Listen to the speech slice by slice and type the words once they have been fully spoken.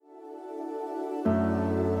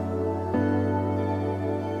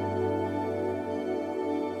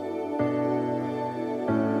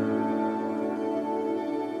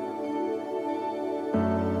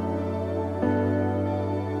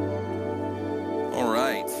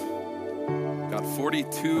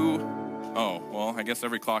42. Oh, well, I guess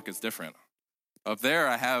every clock is different. Up there,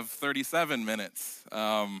 I have 37 minutes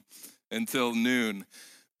until noon.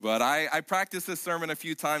 But I practiced this sermon a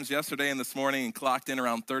few times yesterday and this morning and clocked in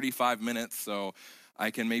around 35 minutes, so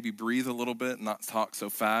I can maybe breathe a little bit, not talk so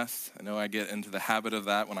fast. I know I get into the habit of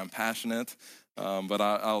that when I'm passionate, but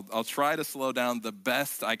I'll try to slow down the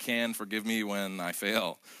best I can. Forgive me when I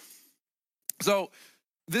fail. So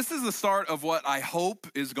this is the start of what I hope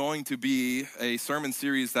is going to be a sermon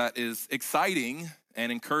series that is exciting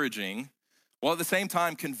and encouraging, while at the same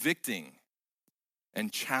time convicting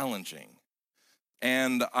and challenging.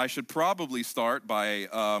 And I should probably start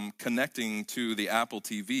by connecting to the Apple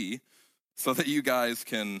TV so that you guys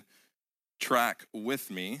can track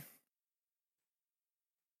with me.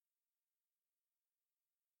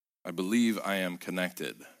 I believe I am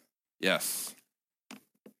connected. Yes.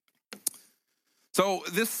 So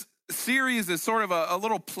this series is sort of a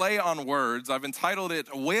little play on words. I've entitled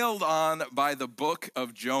it Wailed On by the Book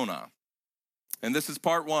of Jonah. And this is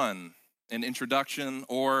part one, an introduction,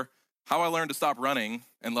 or how I learned to stop running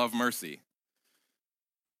and love mercy.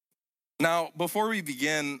 Now, before we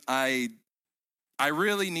begin, I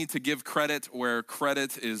really need to give credit where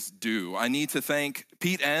credit is due. I need to thank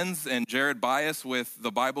Pete Enns and Jared Bias with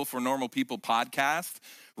the Bible for Normal People podcast,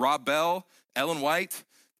 Rob Bell, Ellen White,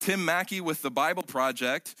 Tim Mackey with the Bible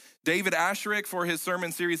Project, David Asherick for his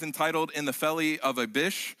sermon series entitled In the Felly of a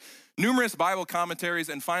Bish, numerous Bible commentaries,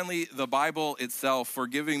 and finally, the Bible itself for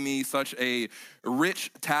giving me such a rich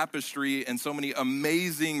tapestry and so many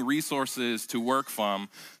amazing resources to work from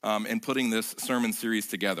in putting this sermon series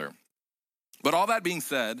together. But all that being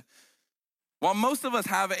said, while most of us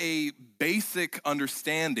have a basic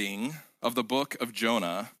understanding of the book of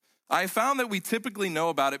Jonah, I found that we typically know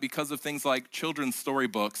about it because of things like children's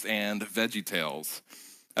storybooks and VeggieTales,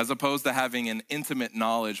 as opposed to having an intimate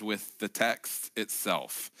knowledge with the text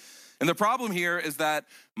itself. And the problem here is that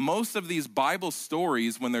most of these Bible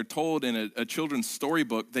stories, when they're told in a children's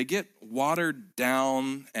storybook, they get watered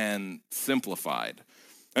down and simplified.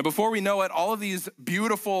 And before we know it, all of these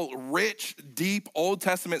beautiful, rich, deep Old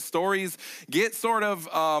Testament stories get sort of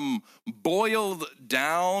boiled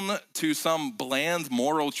down to some bland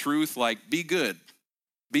moral truth like be good,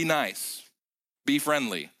 be nice, be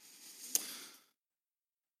friendly.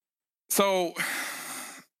 So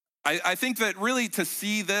I think that really to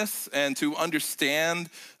see this and to understand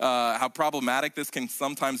how problematic this can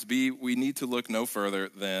sometimes be, we need to look no further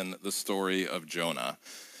than the story of Jonah.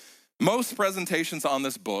 Most presentations on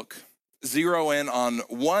this book zero in on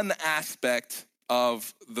one aspect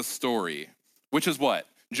of the story, which is what?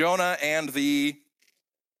 Jonah and the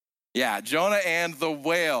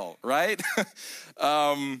whale, right?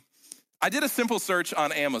 I did a simple search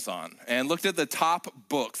on Amazon and looked at the top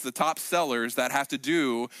books, the top sellers that have to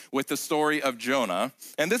do with the story of Jonah,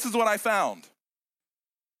 and this is what I found.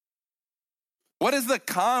 What is the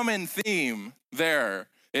common theme there?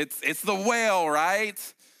 It's the whale,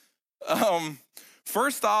 right?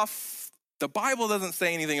 First off, the Bible doesn't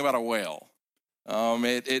say anything about a whale.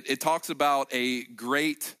 It talks about a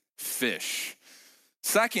great fish.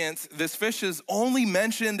 Second, this fish is only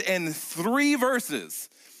mentioned in 3 verses.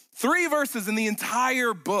 3 verses in the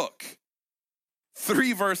entire book.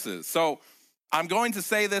 3 verses. So I'm going to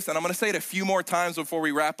say this, and I'm going to say it a few more times before we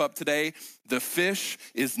wrap up today. The fish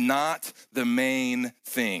is not the main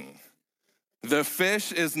thing. The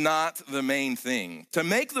fish is not the main thing. To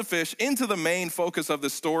make the fish into the main focus of the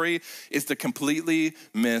story is to completely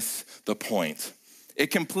miss the point.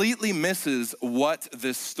 It completely misses what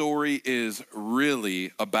this story is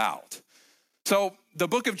really about. So the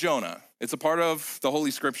book of Jonah, it's a part of the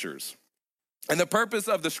Holy Scriptures. And the purpose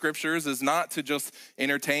of the Scriptures is not to just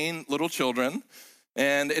entertain little children.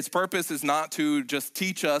 And its purpose is not to just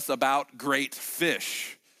teach us about great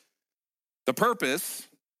fish. The purpose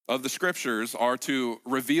of the Scriptures are to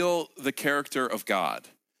reveal the character of God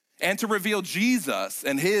and to reveal Jesus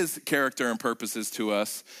and his character and purposes to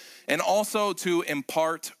us, and also to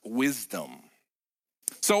impart wisdom.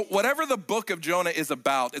 So whatever the book of Jonah is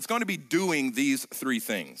about, it's going to be doing these 3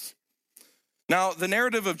 things. Now, the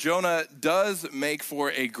narrative of Jonah does make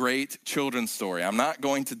for a great children's story. I'm not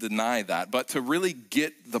going to deny that, but to really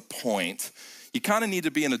get the point, you kind of need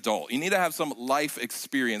to be an adult. You need to have some life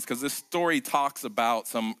experience because this story talks about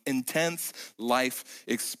some intense life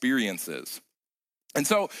experiences. And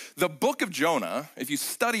so the book of Jonah, if you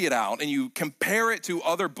study it out and you compare it to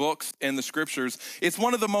other books in the Scriptures, it's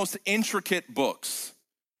one of the most intricate books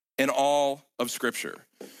in all of Scripture.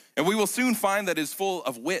 And we will soon find that it's full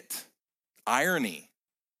of wit, irony,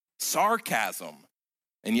 sarcasm,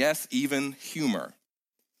 and yes, even humor.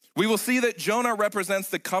 We will see that Jonah represents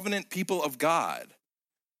the covenant people of God.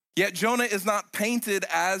 Yet Jonah is not painted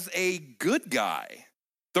as a good guy.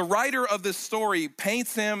 The writer of this story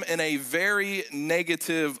paints him in a very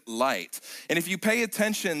negative light. And if you pay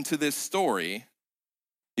attention to this story,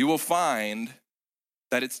 you will find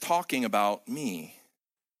that it's talking about me,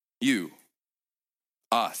 you,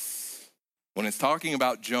 us. When it's talking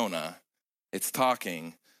about Jonah, it's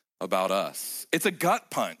talking about us. It's a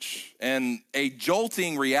gut punch and a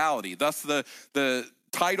jolting reality. Thus the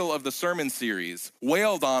title of the sermon series,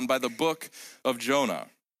 Wailed On by the Book of Jonah.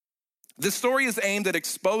 This story is aimed at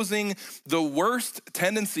exposing the worst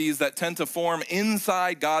tendencies that tend to form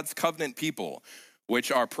inside God's covenant people,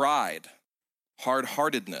 which are pride,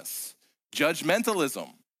 hard-heartedness, judgmentalism,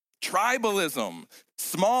 tribalism,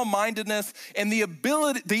 small-mindedness, and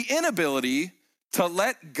the inability to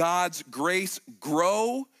let God's grace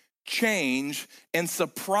grow, change, and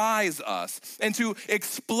surprise us, and to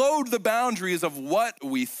explode the boundaries of what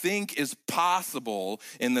we think is possible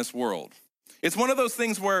in this world. It's one of those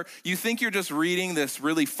things where you think you're just reading this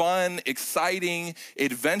really fun, exciting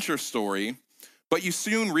adventure story, but you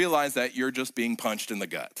soon realize that you're just being punched in the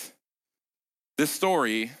gut. This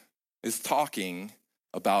story is talking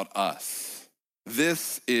about us.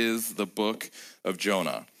 This is the book of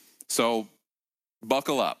Jonah. So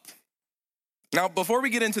buckle up. Now, before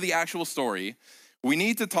we get into the actual story, we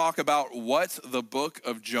need to talk about what the book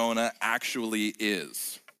of Jonah actually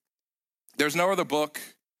is. There's no other book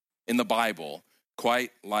in the Bible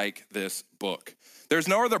quite like this book. There's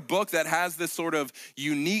no other book that has this sort of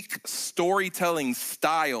unique storytelling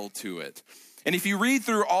style to it. And if you read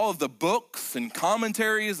through all of the books and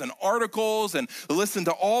commentaries and articles and listen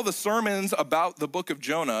to all the sermons about the book of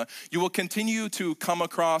Jonah, you will continue to come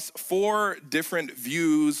across 4 different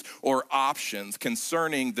views or options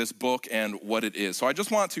concerning this book and what it is. So I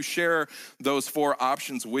just want to share those 4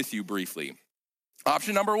 options with you briefly.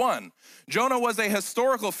 Option number 1, Jonah was a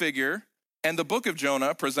historical figure, and the book of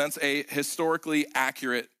Jonah presents a historically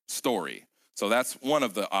accurate story. So that's one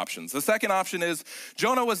of the options. The second option is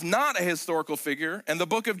Jonah was not a historical figure, and the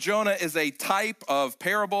book of Jonah is a type of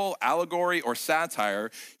parable, allegory, or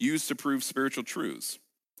satire used to prove spiritual truths.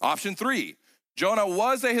 Option 3, Jonah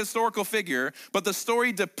was a historical figure, but the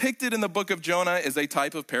story depicted in the book of Jonah is a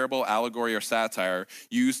type of parable, allegory, or satire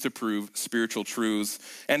used to prove spiritual truths.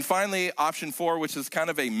 And finally, option 4, which is kind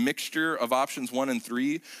of a mixture of options 1 and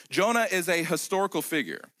 3, Jonah is a historical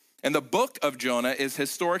figure. And the book of Jonah is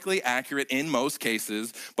historically accurate in most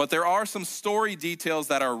cases, but there are some story details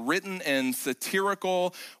that are written in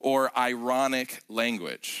satirical or ironic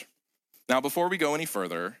language. Now, before we go any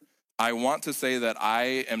further, I want to say that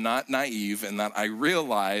I am not naive and that I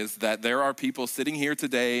realize that there are people sitting here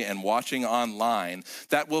today and watching online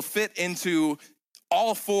that will fit into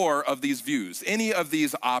all 4 of these views, any of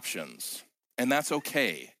these options, and that's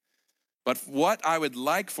okay. But what I would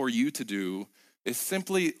like for you to do is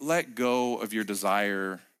simply let go of your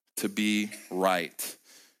desire to be right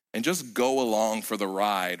and just go along for the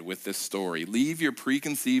ride with this story. Leave your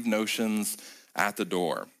preconceived notions at the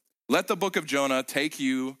door. Let the book of Jonah take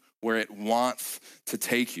you where it wants to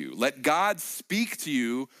take you. Let God speak to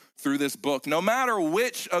you through this book, no matter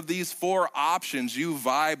which of these 4 options you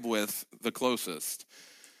vibe with the closest.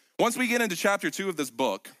 Once we get into chapter 2 of this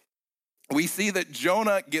book, we see that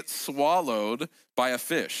Jonah gets swallowed by a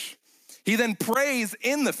fish. He then prays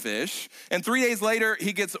in the fish, and 3 days later,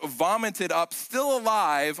 he gets vomited up, still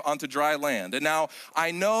alive, onto dry land. And now,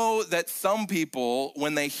 I know that some people,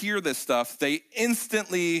 when they hear this stuff, they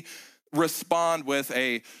instantly respond with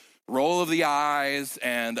a roll of the eyes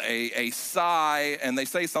and a sigh, and they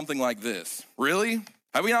say something like this: really?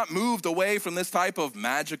 Have we not moved away from this type of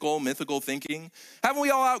magical, mythical thinking? Haven't we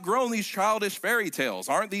all outgrown these childish fairy tales?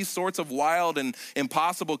 Aren't these sorts of wild and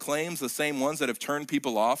impossible claims the same ones that have turned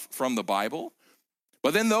people off from the Bible?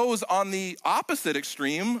 But then those on the opposite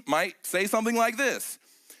extreme might say something like this: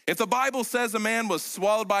 if the Bible says a man was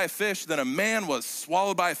swallowed by a fish, then a man was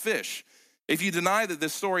swallowed by a fish. If you deny that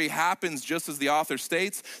this story happens just as the author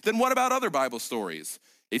states, then what about other Bible stories?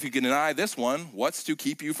 If you can deny this one, what's to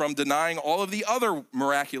keep you from denying all of the other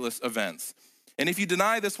miraculous events? And if you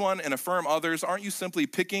deny this one and affirm others, aren't you simply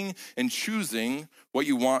picking and choosing what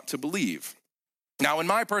you want to believe? Now, in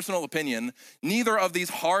my personal opinion, neither of these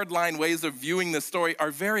hardline ways of viewing this story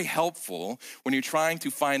are very helpful when you're trying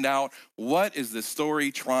to find out what is this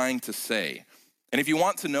story trying to say. And if you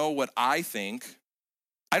want to know what I think,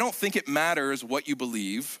 I don't think it matters what you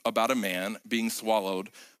believe about a man being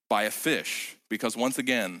swallowed by a fish, because once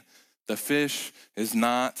again, the fish is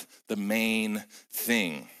not the main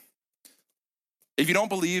thing. If you don't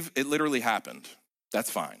believe it literally happened, that's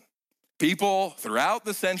fine. People throughout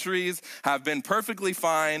the centuries have been perfectly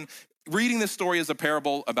fine reading this story as a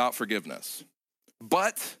parable about forgiveness.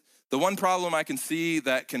 But the one problem I can see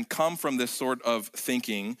that can come from this sort of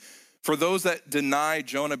thinking, for those that deny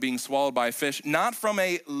Jonah being swallowed by a fish, not from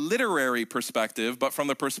a literary perspective, but from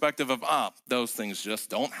the perspective of, those things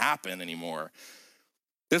just don't happen anymore.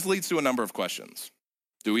 This leads to a number of questions.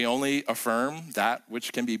 Do we only affirm that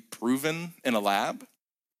which can be proven in a lab?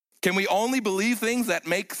 Can we only believe things that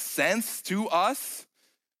make sense to us?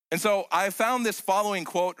 And so I found this following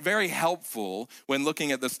quote very helpful when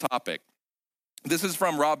looking at this topic. This is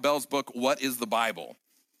from Rob Bell's book, What is the Bible?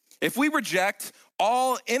 If we reject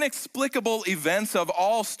all inexplicable events of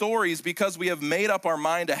all stories because we have made up our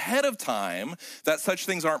mind ahead of time that such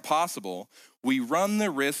things aren't possible, we run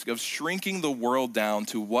the risk of shrinking the world down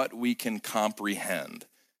to what we can comprehend.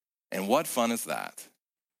 And what fun is that?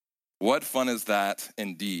 What fun is that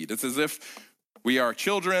indeed? It's as if we are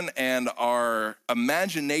children and our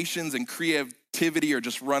imaginations and creativity are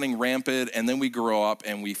just running rampant, and then we grow up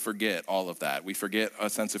and we forget all of that. We forget a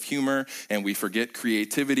sense of humor, and we forget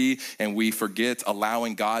creativity, and we forget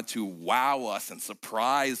allowing God to wow us and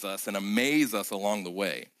surprise us and amaze us along the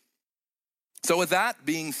way. So with that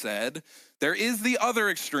being said, there is the other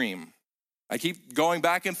extreme. I keep going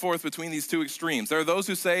back and forth between these two extremes. There are those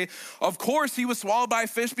who say, of course he was swallowed by a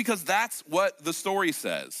fish because that's what the story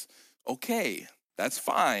says. Okay, that's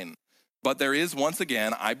fine. But there is, once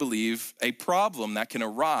again, I believe, a problem that can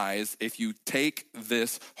arise if you take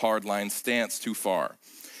this hardline stance too far.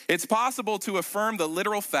 It's possible to affirm the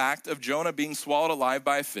literal fact of Jonah being swallowed alive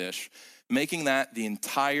by a fish, making that the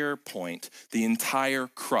entire point, the entire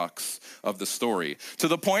crux of the story, to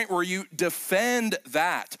the point where you defend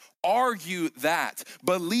that, argue that,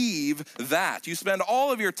 believe that. You spend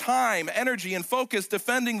all of your time, energy, and focus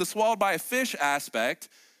defending the swallowed by a fish aspect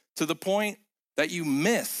to the point that you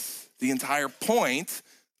miss the entire point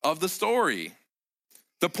of the story.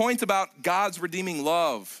 The point about God's redeeming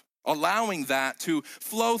love, allowing that to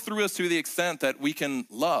flow through us to the extent that we can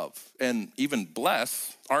love and even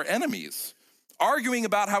bless our enemies. Arguing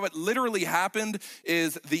about how it literally happened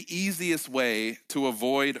is the easiest way to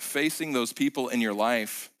avoid facing those people in your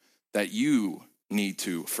life that you need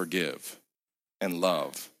to forgive and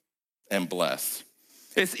love and bless.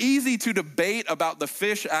 It's easy to debate about the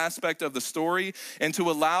fish aspect of the story and to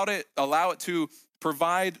allow it to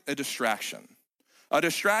provide a distraction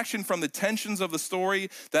from the tensions of the story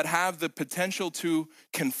that have the potential to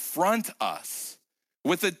confront us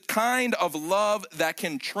with a kind of love that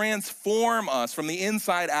can transform us from the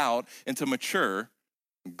inside out into mature,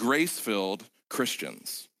 grace-filled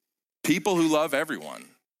Christians. People who love everyone,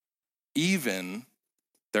 even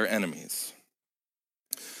their enemies.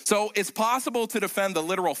 So it's possible to defend the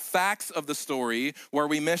literal facts of the story where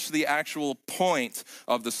we miss the actual point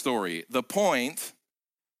of the story. The point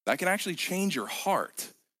that can actually change your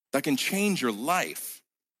heart, that can change your life.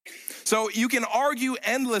 So you can argue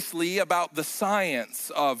endlessly about the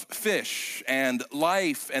science of fish and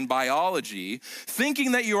life and biology,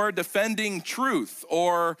 thinking that you are defending truth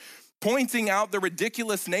or pointing out the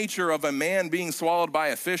ridiculous nature of a man being swallowed by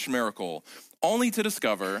a fish miracle, only to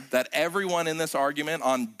discover that everyone in this argument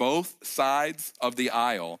on both sides of the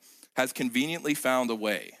aisle has conveniently found a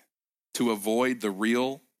way to avoid the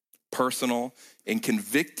real, personal, and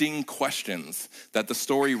convicting questions that the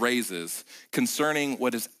story raises concerning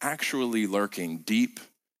what is actually lurking deep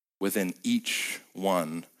within each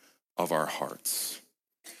one of our hearts.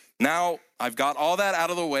 Now, I've got all that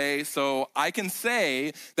out of the way, so I can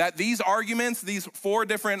say that these arguments, these four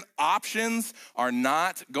different options, are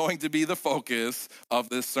not going to be the focus of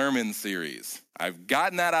this sermon series. I've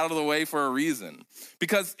gotten that out of the way for a reason.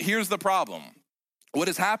 Because here's the problem. What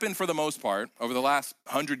has happened for the most part over the last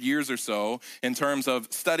 100 years or so in terms of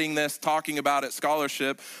studying this, talking about it,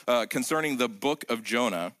 scholarship concerning the book of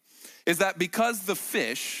Jonah, is that because the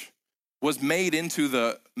fish was made into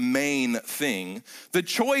the main thing, the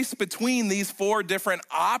choice between these four different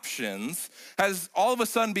options has all of a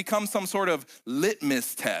sudden become some sort of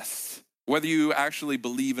litmus test, whether you actually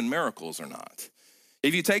believe in miracles or not.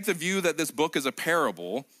 If you take the view that this book is a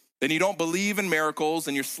parable, then you don't believe in miracles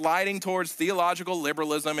and you're sliding towards theological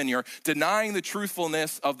liberalism and you're denying the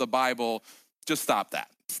truthfulness of the Bible, just stop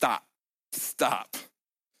that. Stop.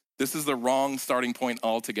 This is the wrong starting point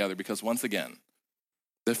altogether because once again,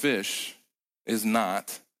 the fish is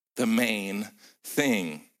not the main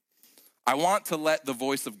thing. I want to let the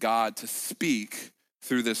voice of God to speak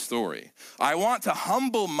through this story. I want to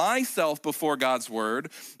humble myself before God's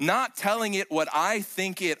word, not telling it what I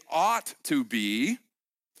think it ought to be,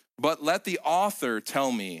 but let the author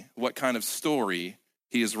tell me what kind of story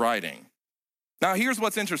he is writing. Now, here's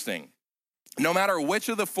what's interesting. No matter which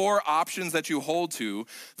of the four options that you hold to,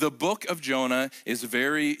 the book of Jonah is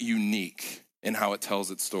very unique in how it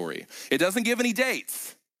tells its story. It doesn't give any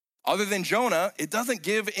dates. Other than Jonah, it doesn't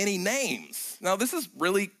give any names. Now, this is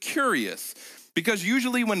really curious because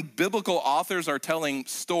usually when biblical authors are telling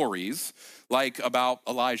stories, like about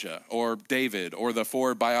Elijah or David or the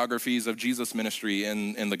four biographies of Jesus' ministry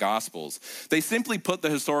in the Gospels, they simply put the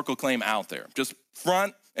historical claim out there, just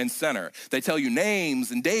front and center. They tell you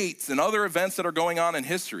names and dates and other events that are going on in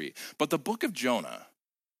history. But the book of Jonah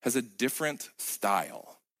has a different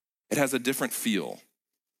style. It has a different feel.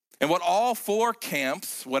 And what all four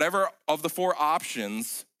camps, whatever of the four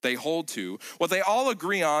options they hold to, what they all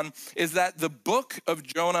agree on is that the book of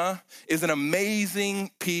Jonah is an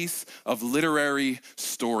amazing piece of literary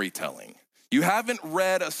storytelling. You haven't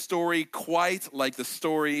read a story quite like the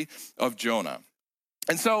story of Jonah.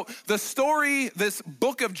 And so the story, this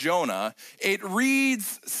book of Jonah, it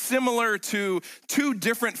reads similar to two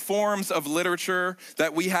different forms of literature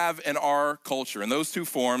that we have in our culture. And those two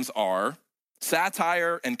forms are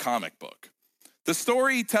satire and comic book. The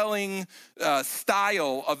storytelling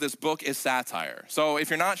style of this book is satire. So if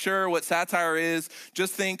you're not sure what satire is,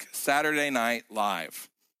 just think Saturday Night Live.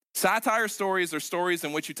 Satire stories are stories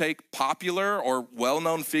in which you take popular or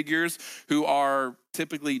well-known figures who are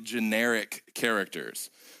typically generic characters.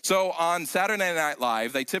 So on Saturday Night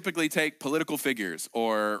Live, they typically take political figures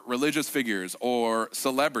or religious figures or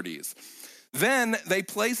celebrities. Then they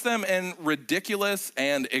place them in ridiculous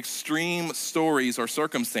and extreme stories or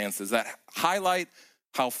circumstances that highlight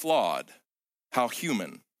how flawed, how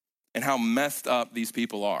human, and how messed up these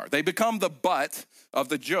people are. They become the butt of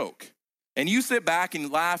the joke. And you sit back and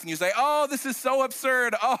laugh and you say, oh, this is so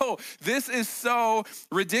absurd. Oh, this is so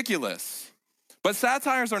ridiculous. But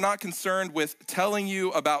satires are not concerned with telling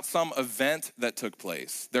you about some event that took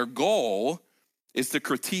place. Their goal is to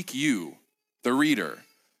critique you, the reader,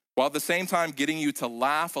 while at the same time getting you to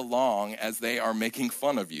laugh along as they are making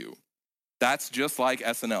fun of you. That's just like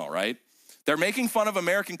SNL, right? They're making fun of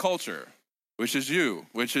American culture, which is you,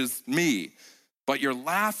 which is me, but you're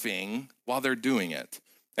laughing while they're doing it.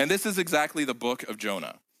 And this is exactly the book of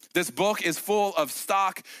Jonah. This book is full of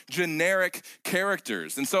stock, generic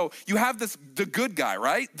characters. And so you have the good guy,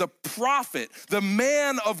 right? The prophet, the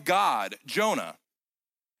man of God, Jonah.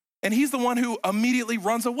 And he's the one who immediately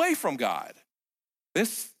runs away from God.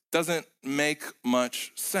 This doesn't make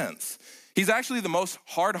much sense. He's actually the most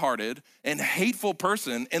hard-hearted and hateful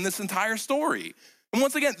person in this entire story. And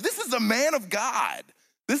once again, this is the man of God.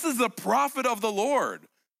 This is the prophet of the Lord.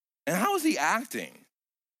 And how is he acting?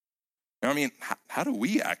 I mean, how do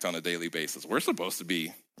we act on a daily basis? We're supposed to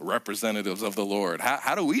be representatives of the Lord.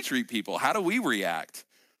 How do we treat people? How do we react?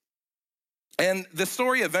 And the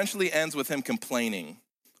story eventually ends with him complaining,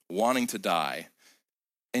 wanting to die,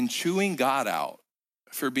 and chewing God out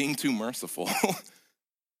for being too merciful.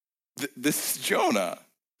 This is Jonah.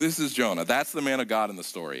 This is Jonah. That's the man of God in the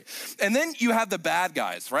story. And then you have the bad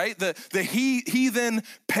guys, right? The heathen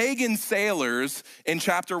pagan sailors in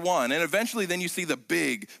chapter 1. And eventually then you see the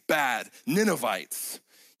big, bad Ninevites.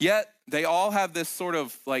 Yet they all have this sort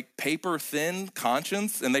of like paper thin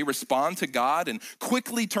conscience, and they respond to God and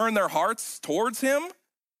quickly turn their hearts towards him.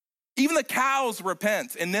 Even the cows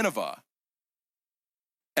repent in Nineveh.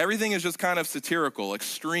 Everything is just kind of satirical,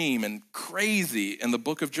 extreme, and crazy in the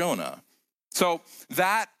book of Jonah. So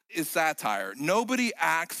that is satire. Nobody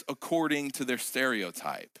acts according to their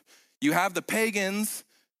stereotype. You have the pagans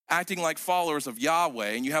acting like followers of Yahweh,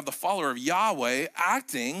 and you have the follower of Yahweh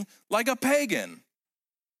acting like a pagan.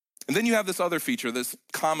 And then you have this other feature, this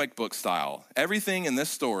comic book style. Everything in this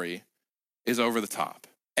story is over the top.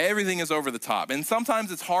 Everything is over the top. And sometimes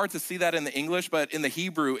it's hard to see that in the English, but in the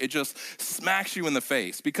Hebrew, it just smacks you in the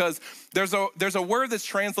face because there's a word that's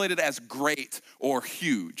translated as great or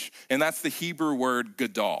huge, and that's the Hebrew word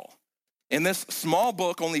gadol. In this small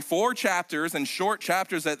book, only 4 chapters and short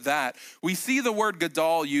chapters at that, we see the word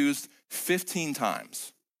gadol used 15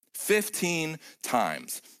 times. 15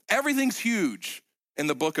 times. Everything's huge in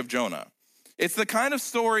the book of Jonah. It's the kind of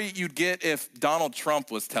story you'd get if Donald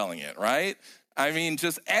Trump was telling it, right? I mean,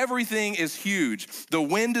 just everything is huge. The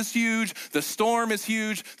wind is huge. The storm is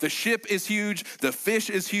huge. The ship is huge. The fish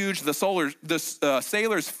is huge. The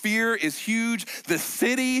sailor's fear is huge. The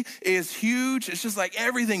city is huge. It's just like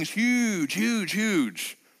everything's huge, huge,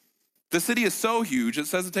 huge. The city is so huge, it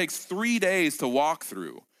says it takes 3 days to walk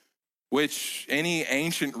through, which any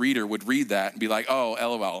ancient reader would read that and be like, oh,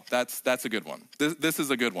 LOL, that's a good one. This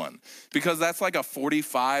is a good one. Because that's like a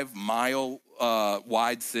 45-mile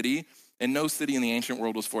wide city. And no city in the ancient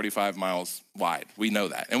world was 45 miles wide. We know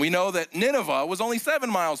that. And we know that Nineveh was only 7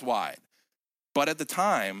 miles wide. But at the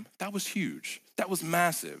time, that was huge. That was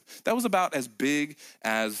massive. That was about as big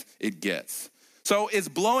as it gets. So it's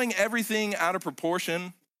blowing everything out of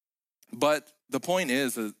proportion. But the point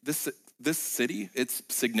is that this city, it's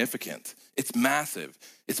significant. It's massive.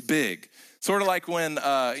 It's big. Sort of like when,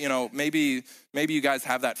 maybe you guys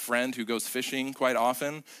have that friend who goes fishing quite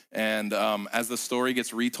often, and as the story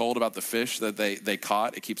gets retold about the fish that they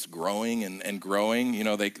caught, it keeps growing and growing. You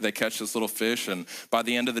know, they catch this little fish, and by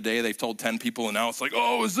the end of the day, they've told 10 people, and now it's like,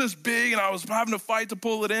 oh, is this big? And I was having to fight to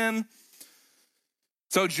pull it in.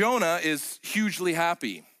 So Jonah is hugely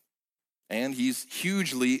happy, and he's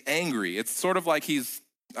hugely angry. It's sort of like he's,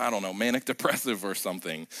 I don't know, manic depressive or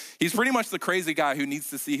something. He's pretty much the crazy guy who needs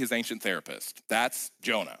to see his ancient therapist. That's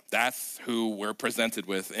Jonah. That's who we're presented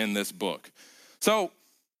with in this book. So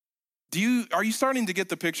are you starting to get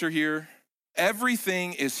the picture here?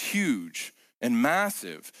 Everything is huge and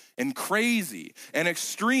massive and crazy and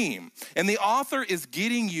extreme. And the author is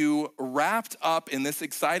getting you wrapped up in this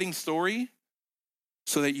exciting story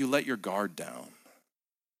so that you let your guard down.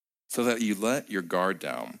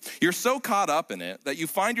 You're so caught up in it that you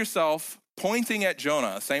find yourself pointing at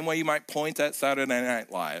Jonah, same way you might point at Saturday Night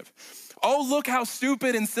Live. Oh, look how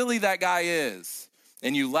stupid and silly that guy is.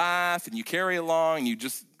 And you laugh and you carry along and you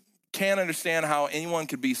just can't understand how anyone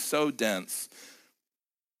could be so dense.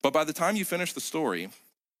 But by the time you finish the story,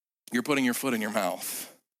 you're putting your foot in your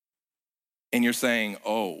mouth and you're saying,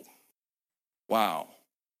 oh, wow,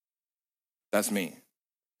 that's me.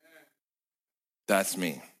 That's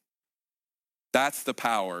me. That's the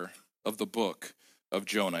power of the book of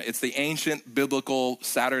Jonah. It's the ancient biblical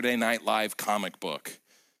Saturday Night Live comic book.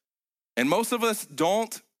 And most of us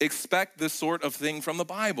don't expect this sort of thing from the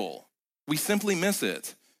Bible. We simply miss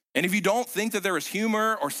it. And if you don't think that there is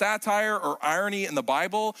humor or satire or irony in the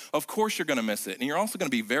Bible, of course you're going to miss it. And you're also going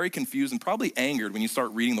to be very confused and probably angered when you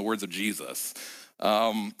start reading the words of Jesus,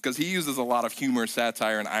 because he uses a lot of humor,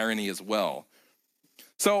 satire, and irony as well.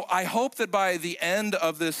 So I hope that by the end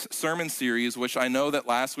of this sermon series, which I know that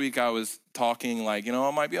last week I was talking like, it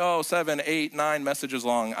might be, 7, 8, 9 messages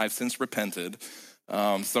long. I've since repented.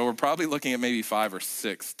 So we're probably looking at maybe 5 or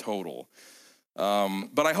 6 total.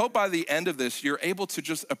 But I hope by the end of this, you're able to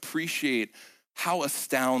just appreciate how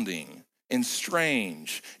astounding and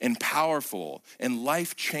strange and powerful and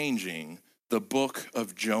life-changing the book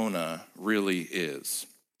of Jonah really is.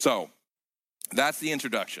 So that's the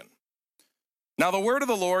introduction. Now the word of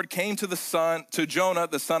the Lord came to Jonah,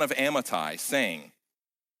 the son of Amittai, saying,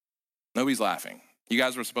 nobody's laughing. You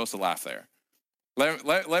guys were supposed to laugh there.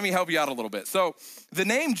 Let me help you out a little bit. So the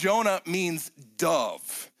name Jonah means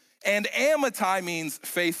dove, and Amittai means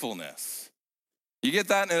faithfulness. You get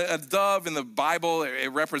that? A dove in the Bible, it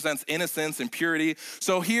represents innocence and purity.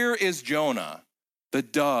 So here is Jonah, the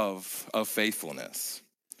dove of faithfulness.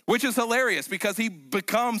 Which is hilarious because he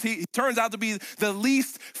turns out to be the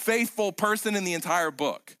least faithful person in the entire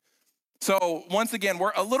book. So once again,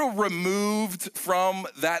 we're a little removed from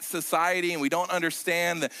that society and we don't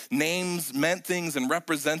understand that names meant things and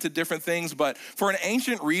represented different things. But for an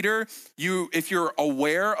ancient reader, if you're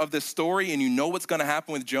aware of this story and you know what's going to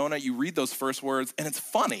happen with Jonah, you read those first words and it's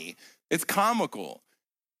funny. It's comical.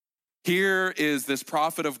 Here is this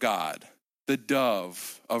prophet of God, the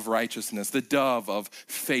dove of righteousness, the dove of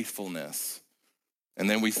faithfulness. And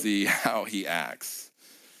then we see how he acts.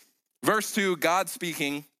 Verse 2, God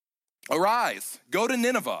speaking, arise, go to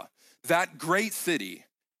Nineveh, that great city,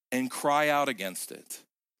 and cry out against it,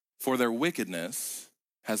 for their wickedness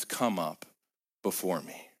has come up before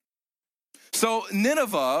me. So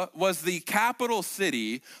Nineveh was the capital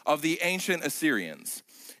city of the ancient Assyrians.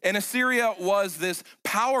 And Assyria was this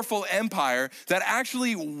powerful empire that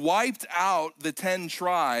actually wiped out the 10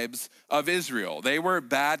 tribes of Israel. They were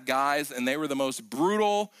bad guys, and they were the most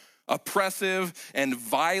brutal, oppressive, and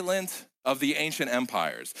violent of the ancient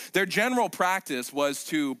empires. Their general practice was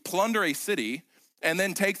to plunder a city and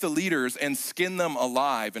then take the leaders and skin them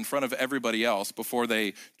alive in front of everybody else before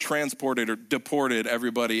they transported or deported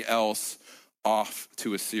everybody else off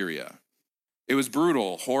to Assyria. It was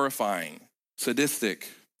brutal, horrifying, sadistic.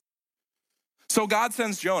 So God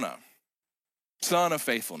sends Jonah, son of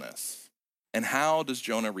faithfulness. And how does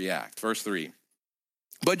Jonah react? Verse 3.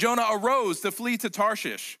 But Jonah arose to flee to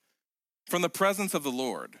Tarshish from the presence of the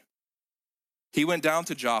Lord. He went down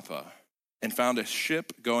to Joppa and found a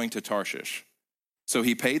ship going to Tarshish. So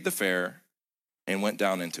he paid the fare and went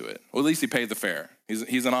down into it. Well, at least he paid the fare.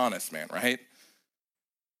 He's an honest man, right?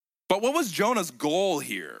 But what was Jonah's goal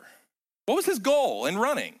here? What was his goal in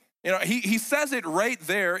running? He says it right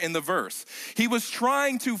there in the verse. He was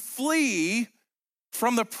trying to flee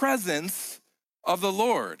from the presence of the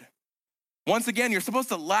Lord. Once again, you're supposed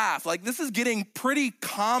to laugh. Like, this is getting pretty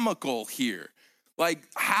comical here. Like,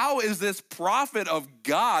 how is this prophet of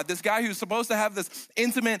God, this guy who's supposed to have this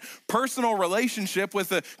intimate, personal relationship with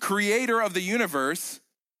the creator of the universe,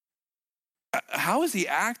 how is he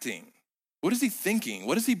acting? What is he thinking?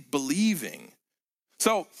 What is he believing?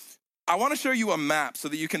 So I want to show you a map so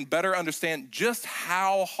that you can better understand just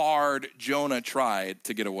how hard Jonah tried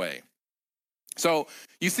to get away. So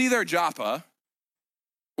you see there Joppa,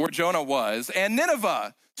 where Jonah was, and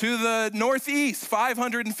Nineveh to the northeast,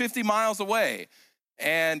 550 miles away.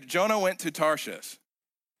 And Jonah went to Tarshish,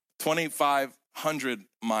 2,500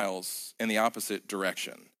 miles in the opposite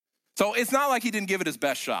direction. So it's not like he didn't give it his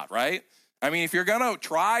best shot, right? I mean, if you're gonna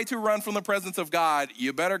try to run from the presence of God,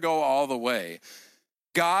 you better go all the way.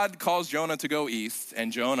 God calls Jonah to go east,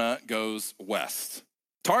 and Jonah goes west.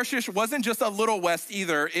 Tarshish wasn't just a little west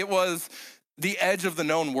either. It was the edge of the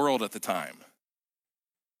known world at the time.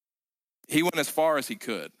 He went as far as he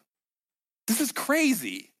could. This is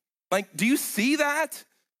crazy. Like, do you see that?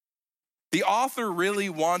 The author really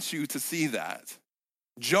wants you to see that.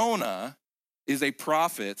 Jonah is a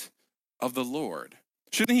prophet of the Lord.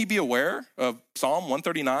 Shouldn't he be aware of Psalm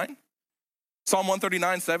 139? Psalm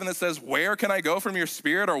 139:7 that says, "Where can I go from your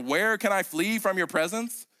spirit, or where can I flee from your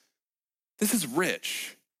presence?" This is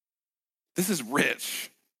rich. This is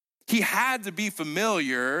rich. He had to be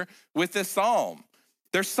familiar with this psalm.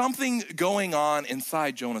 There's something going on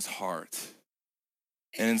inside Jonah's heart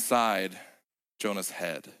and inside Jonah's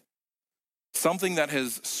head. Something that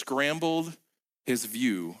has scrambled his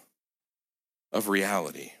view of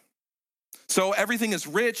reality. So everything is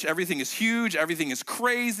rich, everything is huge, everything is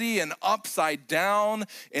crazy and upside down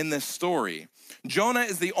in this story. Jonah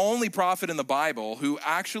is the only prophet in the Bible who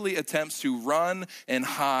actually attempts to run and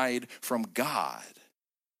hide from God,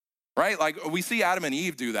 right? Like, we see Adam and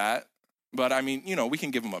Eve do that, but I mean, we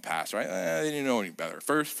can give them a pass, right? They didn't know any better.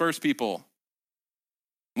 First people.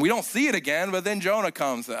 We don't see it again, but then Jonah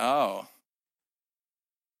comes,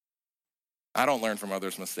 I don't learn from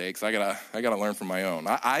others' mistakes. I gotta learn from my own.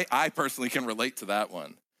 I personally can relate to that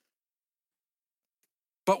one.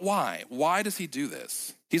 But why? Why does he do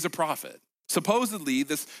this? He's a prophet. Supposedly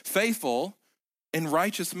this faithful and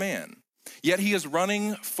righteous man. Yet he is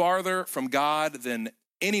running farther from God than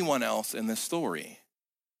anyone else in this story.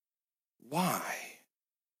 Why?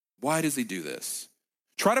 Why does he do this?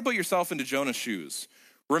 Try to put yourself into Jonah's shoes.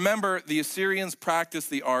 Remember, the Assyrians practiced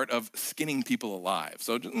the art of skinning people alive.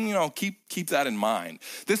 So, keep that in mind.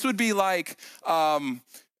 This would be like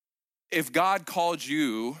if God called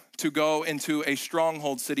you to go into a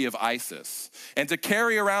stronghold city of ISIS and to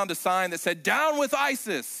carry around a sign that said, "Down with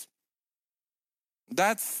ISIS."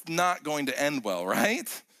 That's not going to end well,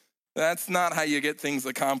 right? That's not how you get things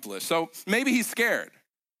accomplished. So maybe he's scared.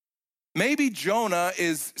 Maybe Jonah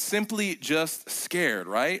is simply just scared,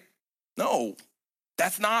 right? No.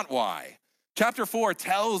 That's not why. Chapter 4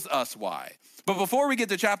 tells us why. But before we get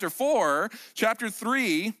to chapter 4, chapter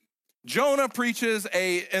 3, Jonah preaches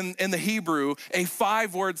in the Hebrew, a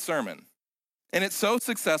 5-word sermon. And it's so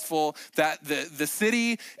successful that the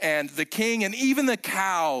city and the king and even the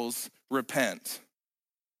cows repent.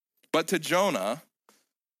 But to Jonah,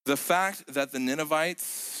 the fact that the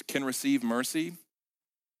Ninevites can receive mercy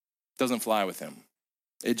doesn't fly with him.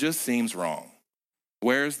 It just seems wrong.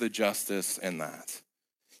 Where's the justice in that?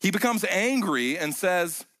 He becomes angry and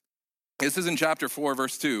says, this is in chapter 4,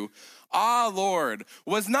 verse 2, "Ah, Lord,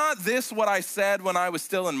 was not this what I said when I was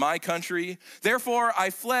still in my country? Therefore I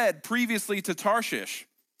fled previously to Tarshish.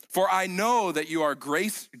 For I know that you are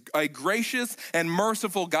a gracious and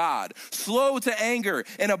merciful God, slow to anger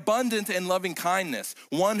and abundant in loving kindness,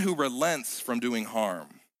 one who relents from doing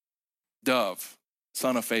harm." Dove,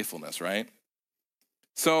 son of faithfulness, right?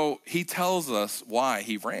 So he tells us why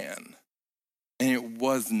he ran. And it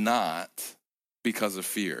was not because of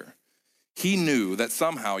fear. He knew that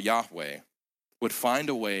somehow Yahweh would find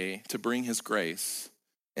a way to bring his grace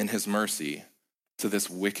and his mercy to this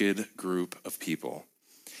wicked group of people.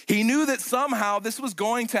 He knew that somehow this was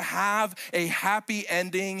going to have a happy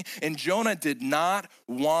ending, and Jonah did not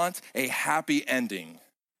want a happy ending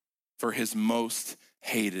for his most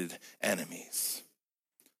hated enemies.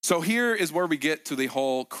 So here is where we get to the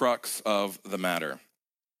whole crux of the matter.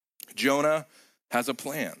 Jonah has a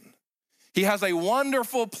plan. He has a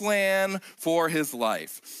wonderful plan for his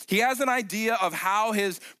life. He has an idea of how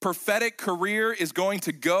his prophetic career is going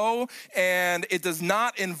to go, and it does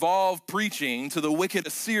not involve preaching to the wicked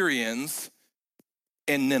Assyrians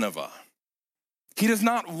in Nineveh. He does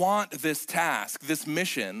not want this task, this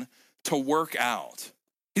mission, to work out.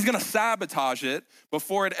 He's going to sabotage it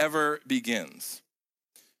before it ever begins.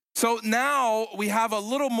 So now we have a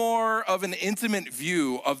little more of an intimate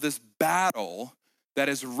view of this battle that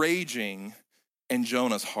is raging in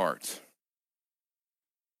Jonah's heart.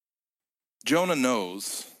 Jonah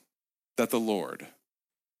knows that the Lord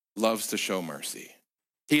loves to show mercy.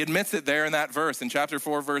 He admits it there in that verse in chapter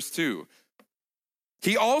 4, verse 2.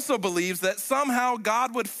 He also believes that somehow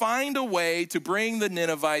God would find a way to bring the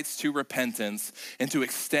Ninevites to repentance and to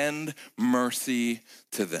extend mercy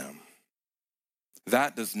to them.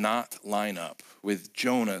 That does not line up with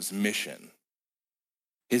Jonah's mission,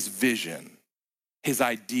 his vision, his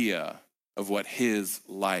idea of what his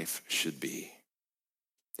life should be.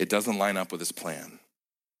 It doesn't line up with his plan.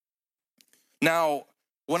 Now,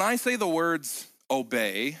 when I say the words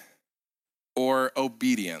obey or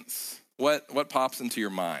obedience, what pops into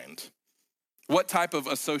your mind? What type of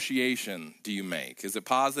association do you make? Is it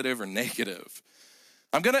positive or negative?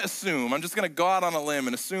 I'm just going to go out on a limb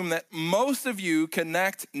and assume that most of you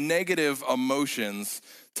connect negative emotions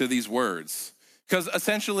to these words. Because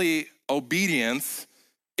essentially, obedience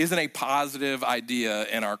isn't a positive idea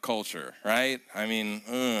in our culture, right? I mean,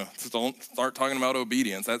 just don't start talking about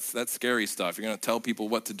obedience. That's scary stuff. You're going to tell people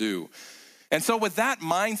what to do. And so with that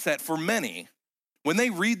mindset, for many, when they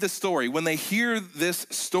read this story, when they hear this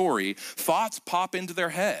story, thoughts pop into their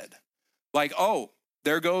head. Like, oh,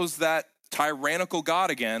 there goes that tyrannical God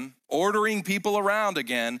again, ordering people around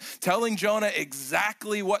again, telling Jonah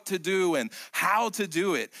exactly what to do and how to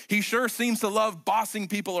do it. He sure seems to love bossing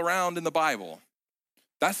people around in the Bible.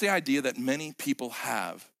 That's the idea that many people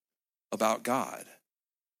have about God.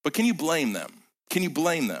 But can you blame them? Can you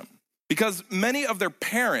blame them? Because many of their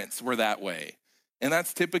parents were that way. And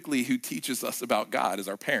that's typically who teaches us about God is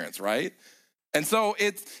our parents, right? And so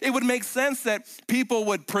it would make sense that people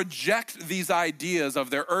would project these ideas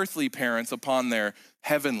of their earthly parents upon their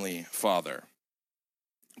heavenly Father.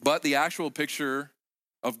 But the actual picture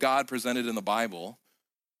of God presented in the Bible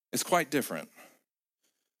is quite different.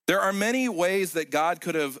 There are many ways that God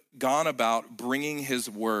could have gone about bringing his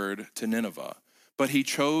word to Nineveh, but he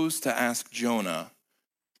chose to ask Jonah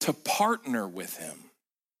to partner with him.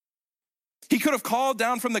 He could have called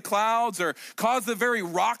down from the clouds or caused the very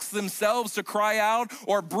rocks themselves to cry out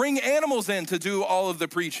or bring animals in to do all of the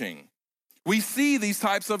preaching. We see these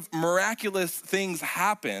types of miraculous things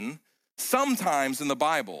happen sometimes in the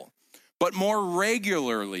Bible, but more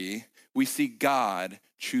regularly, we see God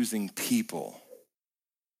choosing people.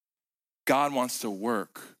 God wants to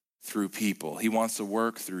work through people. He wants to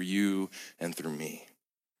work through you and through me.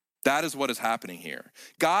 That is what is happening here.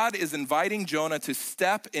 God is inviting Jonah to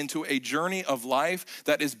step into a journey of life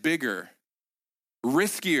that is bigger,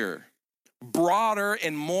 riskier, broader,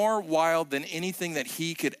 and more wild than anything that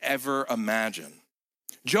he could ever imagine.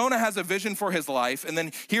 Jonah has a vision for his life, and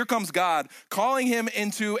then here comes God calling him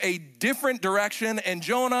into a different direction, and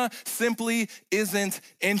Jonah simply isn't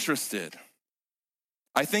interested.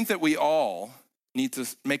 I think that we all need to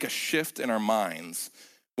make a shift in our minds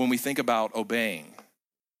when we think about obeying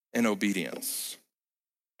and obedience,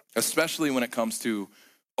 especially when it comes to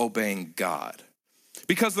obeying God.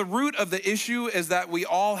 Because the root of the issue is that we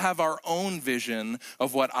all have our own vision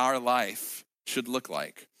of what our life should look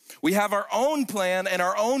like. We have our own plan and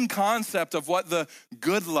our own concept of what the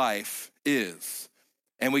good life is.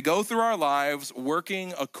 And we go through our lives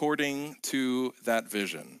working according to that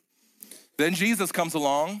vision. Then Jesus comes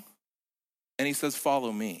along and he says,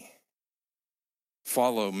 follow me.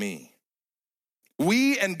 Follow me.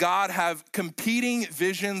 We and God have competing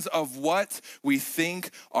visions of what we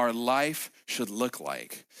think our life should look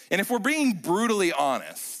like. And if we're being brutally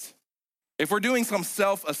honest, if we're doing some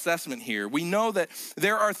self-assessment here, we know that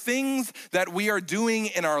there are things that we are doing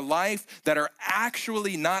in our life that are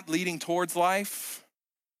actually not leading towards life.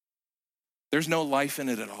 There's no life in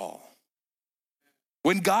it at all.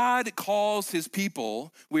 When God calls his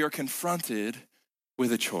people, we are confronted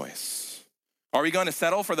with a choice. Are we going to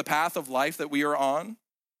settle for the path of life that we are on,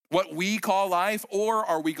 what we call life, or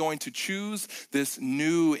are we going to choose this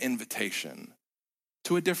new invitation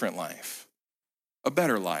to a different life, a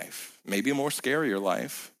better life, maybe a more scarier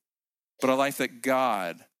life, but a life that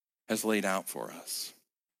God has laid out for us?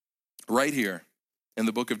 Right here in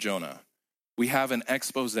the book of Jonah, we have an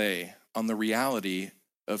expose on the reality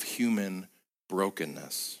of human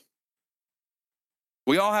brokenness.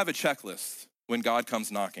 We all have a checklist when God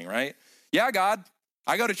comes knocking, right? Yeah, God,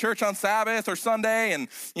 I go to church on Sabbath or Sunday and,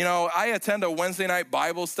 I attend a Wednesday night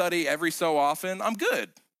Bible study every so often. I'm good.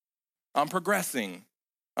 I'm progressing.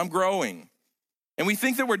 I'm growing. And we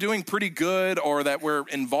think that we're doing pretty good or that we're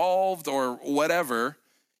involved or whatever.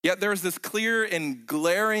 Yet there's this clear and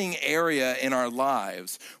glaring area in our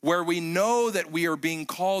lives where we know that we are being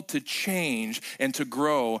called to change and to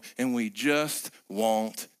grow, and we just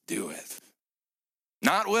won't do it.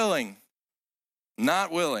 Not willing.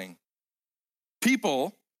 Not willing.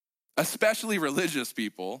 People, especially religious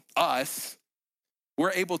people, us,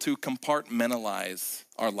 we're able to compartmentalize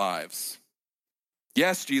our lives.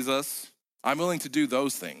 Yes, Jesus, I'm willing to do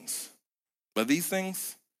those things. But these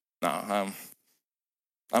things, no,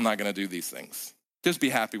 I'm not going to do these things. Just be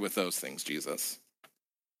happy with those things, Jesus.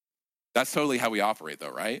 That's totally how we operate though,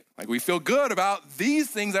 right? Like we feel good about these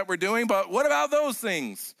things that we're doing, but what about those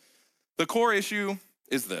things? The core issue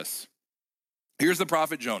is this. Here's the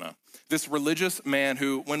prophet Jonah, this religious man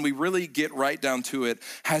who, when we really get right down to it,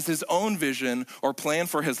 has his own vision or plan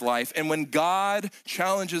for his life. And when God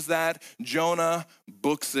challenges that, Jonah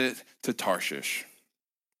books it to Tarshish.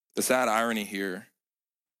 The sad irony here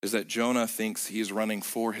is that Jonah thinks he's running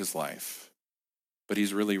for his life, but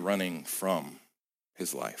he's really running from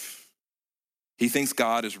his life. He thinks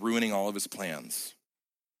God is ruining all of his plans.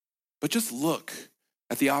 But just look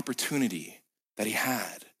at the opportunity that he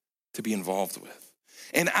had to be involved with.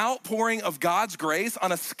 An outpouring of God's grace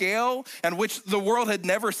on a scale and which the world had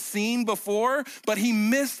never seen before, but he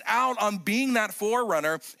missed out on being that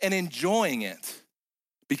forerunner and enjoying it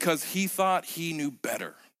because he thought he knew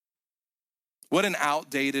better. What an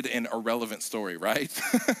outdated and irrelevant story, right?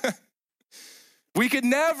 We could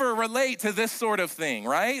never relate to this sort of thing,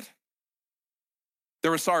 right?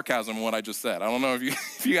 There was sarcasm in what I just said. I don't know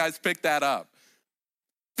if you guys picked that up.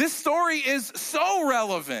 This story is so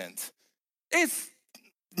relevant. It's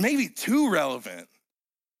maybe too relevant.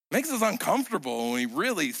 Makes us uncomfortable when we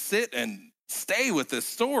really sit and stay with this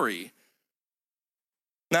story.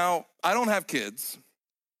 Now, I don't have kids,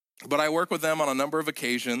 but I work with them on a number of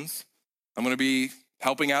occasions. I'm going to be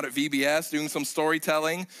helping out at VBS, doing some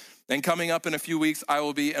storytelling. And coming up in a few weeks, I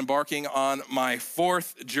will be embarking on my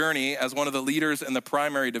 4th journey as one of the leaders in the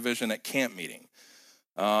primary division at camp meeting.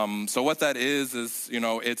 So what that is,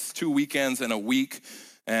 it's 2 weekends in a week.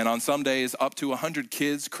 And on some days, up to 100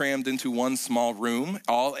 kids crammed into one small room,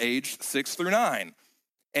 all aged 6 through 9.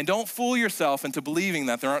 And don't fool yourself into believing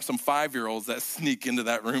that there aren't some 5-year-olds that sneak into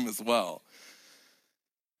that room as well.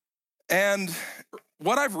 And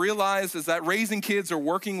what I've realized is that raising kids or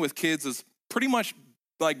working with kids is pretty much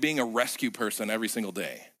like being a rescue person every single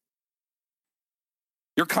day.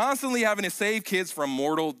 You're constantly having to save kids from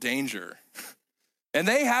mortal danger. And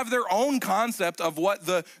they have their own concept of what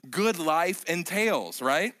the good life entails,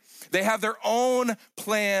 right? They have their own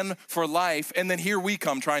plan for life, and then here we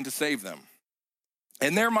come trying to save them.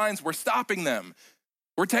 In their minds, we're stopping them.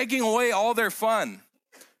 We're taking away all their fun.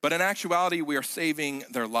 But in actuality, we are saving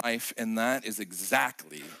their life, and that is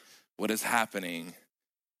exactly what is happening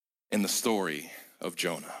in the story of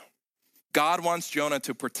Jonah. God wants Jonah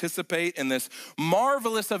to participate in this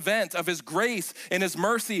marvelous event of his grace and his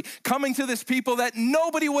mercy coming to this people that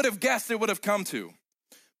nobody would have guessed it would have come to.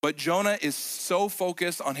 But Jonah is so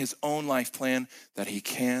focused on his own life plan that he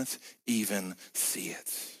can't even see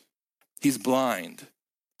it. He's blind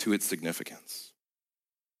to its significance.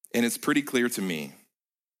 And it's pretty clear to me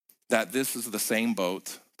that this is the same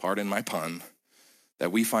boat, pardon my pun,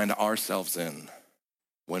 that we find ourselves in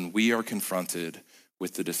when we are confronted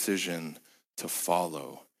with the decision to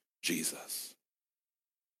follow Jesus.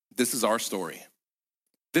 This is our story.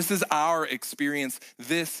 This is our experience.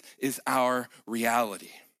 This is our reality.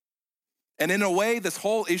 And in a way, this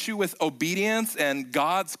whole issue with obedience and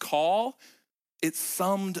God's call, it's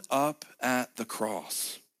summed up at the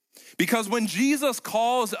cross. Because when Jesus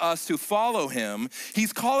calls us to follow him,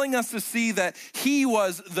 he's calling us to see that he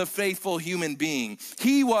was the faithful human being.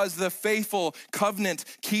 He was the faithful covenant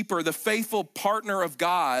keeper, the faithful partner of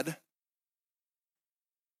God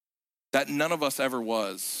that none of us ever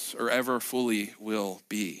was or ever fully will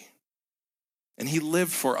be. And he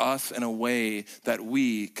lived for us in a way that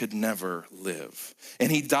we could never live.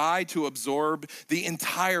 And he died to absorb the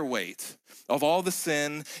entire weight of all the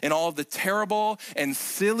sin and all the terrible and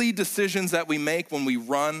silly decisions that we make when we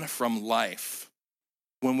run from life,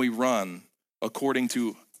 when we run according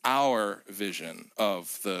to our vision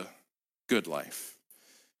of the good life.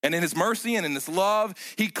 And in his mercy and in his love,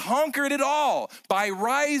 he conquered it all by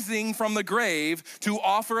rising from the grave to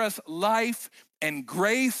offer us life and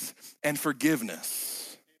grace and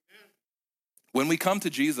forgiveness. When we come to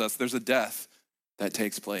Jesus, there's a death that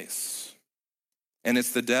takes place. And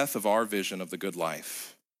it's the death of our vision of the good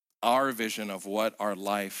life, our vision of what our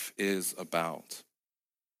life is about.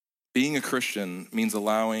 Being a Christian means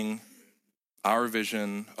allowing our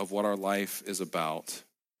vision of what our life is about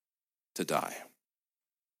to die.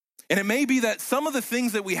 And it may be that some of the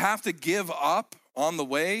things that we have to give up on the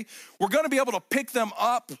way, we're going to be able to pick them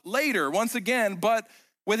up later, once again, but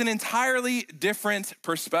with an entirely different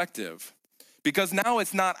perspective. Because now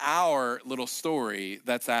it's not our little story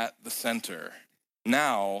that's at the center.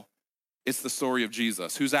 Now it's the story of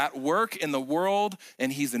Jesus, who's at work in the world,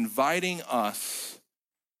 and he's inviting us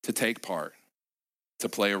to take part, to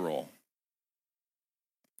play a role.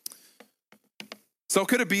 So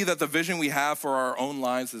could it be that the vision we have for our own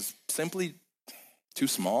lives is simply too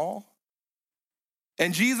small?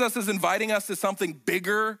 And Jesus is inviting us to something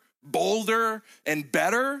bigger, bolder, and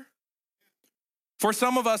better? For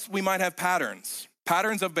some of us, we might have patterns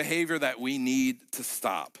of behavior that we need to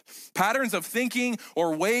stop. Patterns of thinking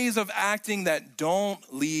or ways of acting that don't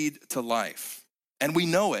lead to life. And we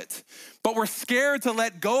know it, but we're scared to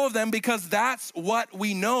let go of them because that's what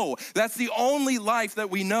we know. That's the only life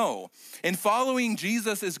that we know. And following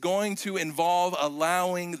Jesus is going to involve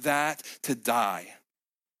allowing that to die.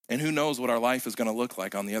 And who knows what our life is going to look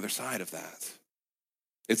like on the other side of that.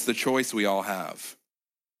 It's the choice we all have.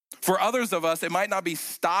 For others of us, it might not be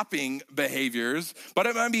stopping behaviors, but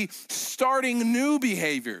it might be starting new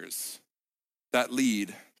behaviors that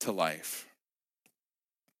lead to life.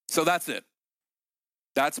 So that's it.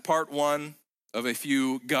 That's part one of a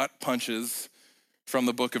few gut punches from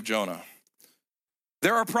the book of Jonah.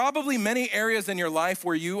 There are probably many areas in your life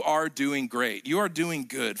where you are doing great. You are doing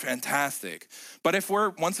good, fantastic. But if we're,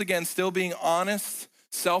 once again, still being honest,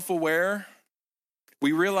 self-aware,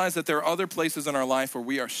 we realize that there are other places in our life where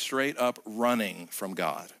we are straight up running from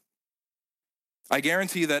God. I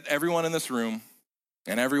guarantee that everyone in this room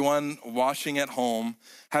and everyone watching at home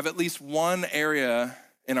have at least one area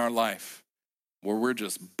in our life where we're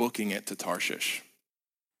just booking it to Tarshish.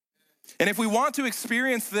 And if we want to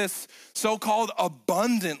experience this so-called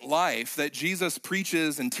abundant life that Jesus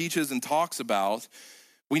preaches and teaches and talks about,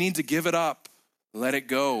 we need to give it up, let it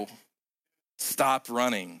go, stop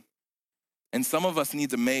running. And some of us need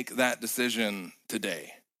to make that decision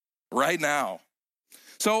today, right now.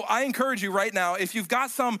 So I encourage you right now, if you've got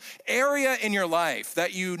some area in your life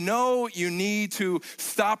that you know you need to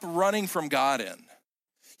stop running from God in,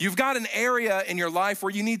 you've got an area in your life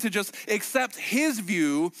where you need to just accept his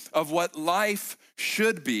view of what life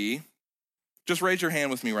should be, just raise your hand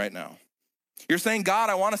with me right now. You're saying, God,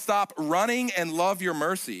 I want to stop running and love your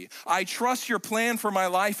mercy. I trust your plan for my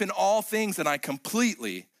life in all things, and I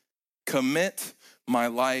completely commit my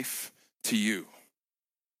life to you.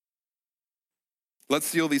 Let's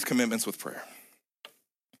seal these commitments with prayer.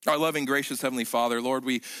 Our loving, gracious Heavenly Father, Lord,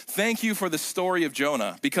 we thank you for the story of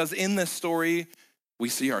Jonah, because in this story, we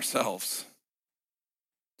see ourselves.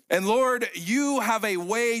 And Lord, you have a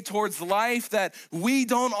way towards life that we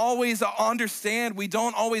don't always understand. We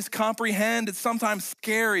don't always comprehend. It's sometimes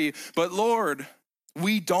scary, but Lord,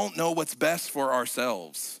 we don't know what's best for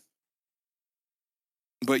ourselves.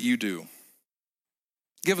 But you do.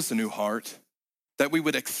 Give us a new heart, that we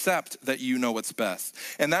would accept that you know what's best,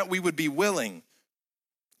 and that we would be willing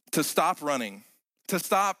to stop running, to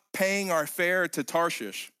stop paying our fare to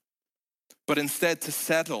Tarshish, but instead to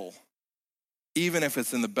settle, even if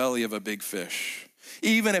it's in the belly of a big fish,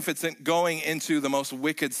 even if it's going into the most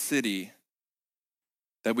wicked city,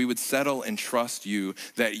 that we would settle and trust you,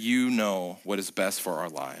 that you know what is best for our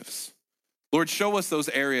lives. Lord, show us those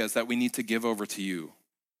areas that we need to give over to you.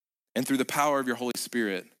 And through the power of your Holy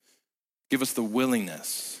Spirit, give us the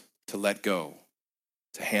willingness to let go,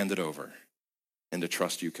 to hand it over, and to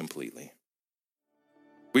trust you completely.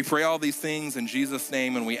 We pray all these things in Jesus'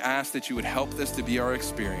 name, and we ask that you would help this to be our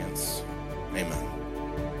experience. Amen.